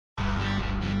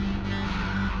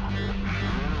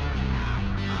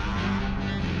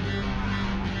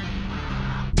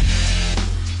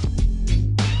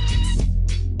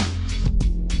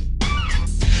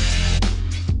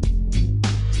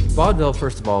Vaudeville,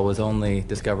 first of all, was only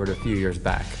discovered a few years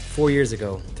back. 4 years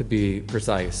ago. To be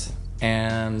precise.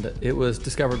 And it was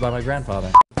discovered by my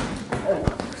grandfather.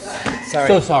 Sorry.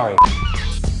 So sorry.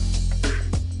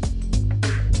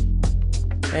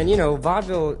 And you know,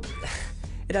 vaudeville,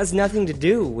 it has nothing to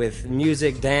do with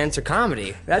music, dance, or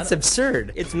comedy. That's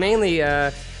absurd. It's mainly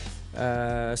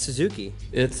Suzuki.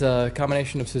 It's a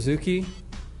combination of Suzuki,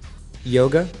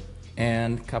 Yoga,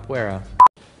 and capoeira.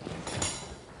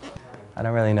 I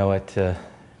don't really know what to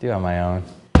do on my own.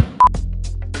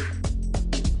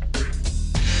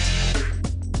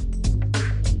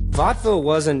 Vaudeville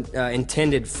wasn't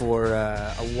intended for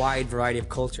a wide variety of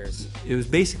cultures. It was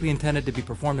basically intended to be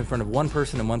performed in front of one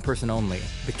person and one person only,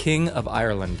 the King of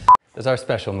Ireland. That's our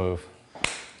special move.